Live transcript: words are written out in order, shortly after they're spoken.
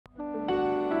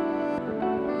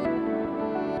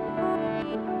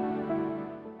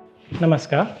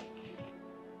Namaskar.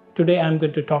 Today I'm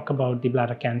going to talk about the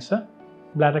bladder cancer.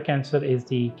 Bladder cancer is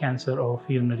the cancer of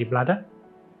urinary bladder,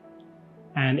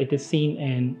 and it is seen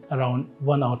in around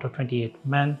 1 out of 28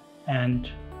 men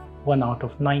and 1 out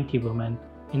of 90 women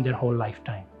in their whole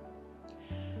lifetime.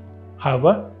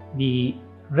 However, the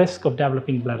risk of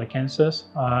developing bladder cancers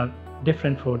are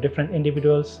different for different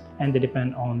individuals, and they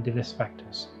depend on the risk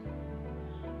factors.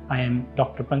 I am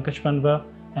Dr. Pankaj Panwar,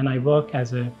 and I work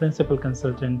as a Principal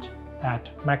Consultant at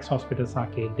Max Hospital,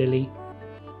 Saket, Delhi.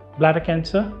 Bladder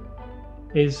cancer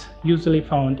is usually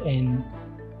found in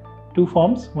two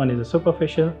forms. One is a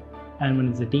superficial and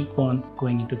one is a deep one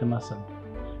going into the muscle.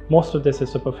 Most of this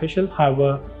is superficial.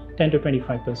 However, 10 to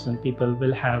 25% people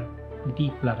will have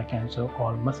deep bladder cancer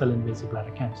or muscle invasive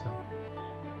bladder cancer.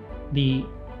 The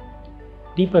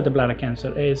deeper the bladder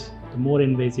cancer is, the more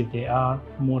invasive they are,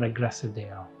 the more aggressive they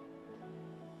are.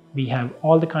 We have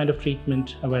all the kind of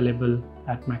treatment available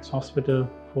at Max Hospital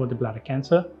for the bladder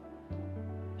cancer.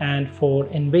 And for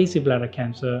invasive bladder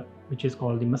cancer, which is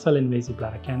called the muscle invasive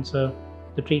bladder cancer,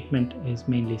 the treatment is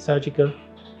mainly surgical,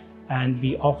 and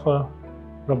we offer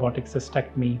robotic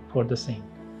cystectomy for the same.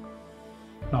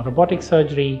 Now, robotic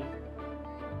surgery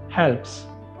helps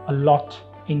a lot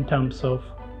in terms of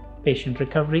patient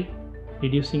recovery,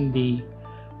 reducing the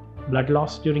blood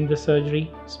loss during the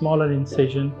surgery, smaller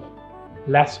incision,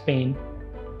 less pain,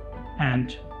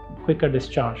 and quicker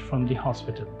discharge from the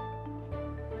hospital.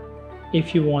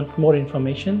 If you want more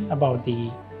information about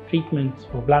the treatments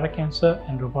for bladder cancer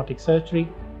and robotic surgery,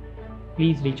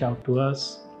 please reach out to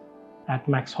us at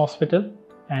Max Hospital,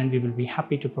 and we will be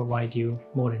happy to provide you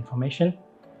more information.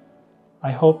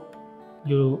 I hope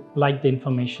you like the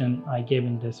information I gave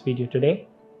in this video today,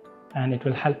 and it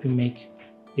will help you make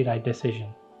the right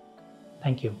decision.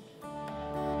 Thank you.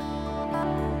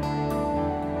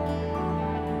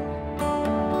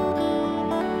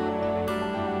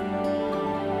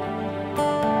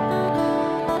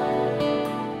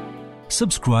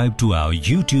 Subscribe to our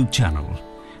YouTube channel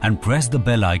and press the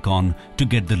bell icon to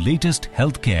get the latest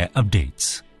healthcare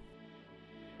updates.